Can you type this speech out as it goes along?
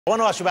I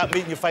want to ask you about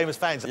meeting your famous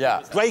fans.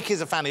 Yeah. Drake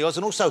is a fan of yours,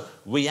 and also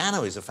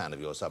Rihanna is a fan of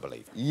yours, I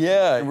believe.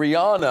 Yeah,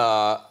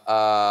 Rihanna,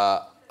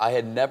 I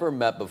had never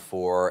met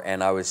before,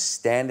 and I was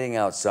standing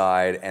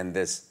outside, and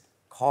this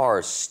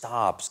car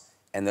stops,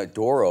 and the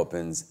door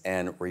opens,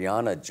 and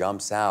Rihanna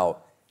jumps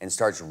out and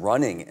starts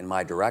running in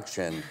my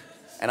direction,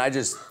 and I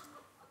just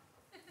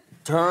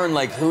turn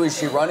like, who is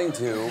she running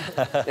to?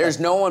 There's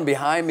no one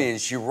behind me, and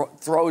she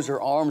throws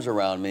her arms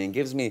around me and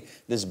gives me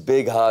this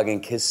big hug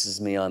and kisses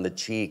me on the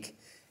cheek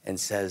and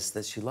says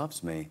that she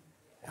loves me.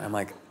 And I'm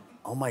like,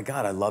 oh my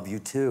God, I love you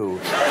too.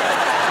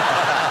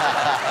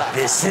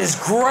 This is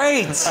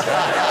great.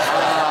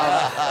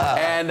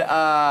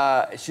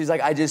 She's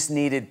like, I just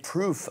needed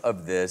proof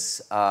of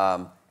this.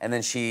 And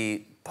then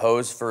she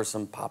posed for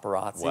some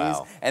paparazzis.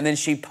 Wow. And then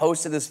she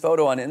posted this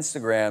photo on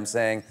Instagram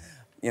saying,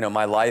 you know,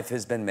 my life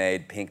has been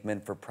made,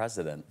 Pinkman for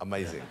president.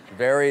 Amazing.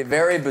 Very,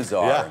 very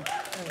bizarre. Yeah.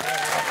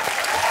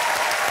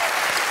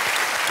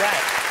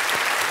 Jack,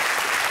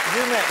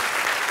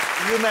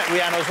 you met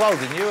Rihanna as well,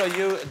 didn't you?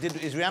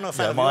 Is Rihanna a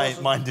fan of yours?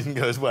 Mine didn't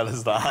go as well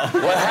as that.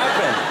 What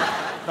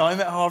happened? No, I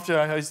met her after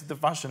I hosted the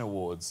Fashion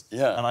Awards.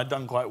 Yeah. And I'd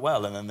done quite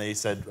well, and then they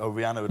said, oh,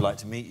 Rihanna would like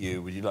to meet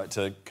you. Would you like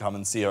to come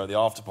and see her at the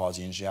after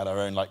party? And she had her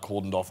own, like,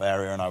 cordoned-off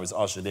area, and I was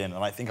ushered in,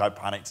 and I think I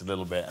panicked a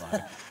little bit, and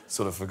I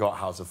sort of forgot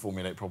how to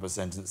formulate proper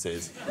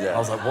sentences. Yeah. I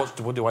was like,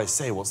 what do I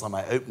say? What's like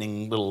my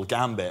opening little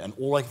gambit? And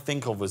all I could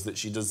think of was that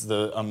she does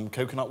the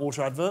coconut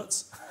water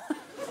adverts.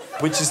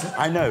 Which is,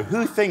 I know,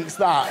 who thinks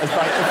that as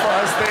like the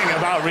first thing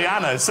about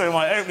Rihanna? So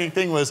my opening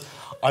thing was,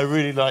 I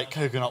really like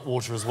coconut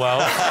water as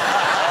well. Oh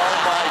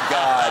my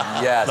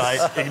God, yes.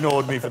 Like,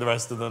 ignored me for the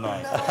rest of the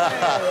night.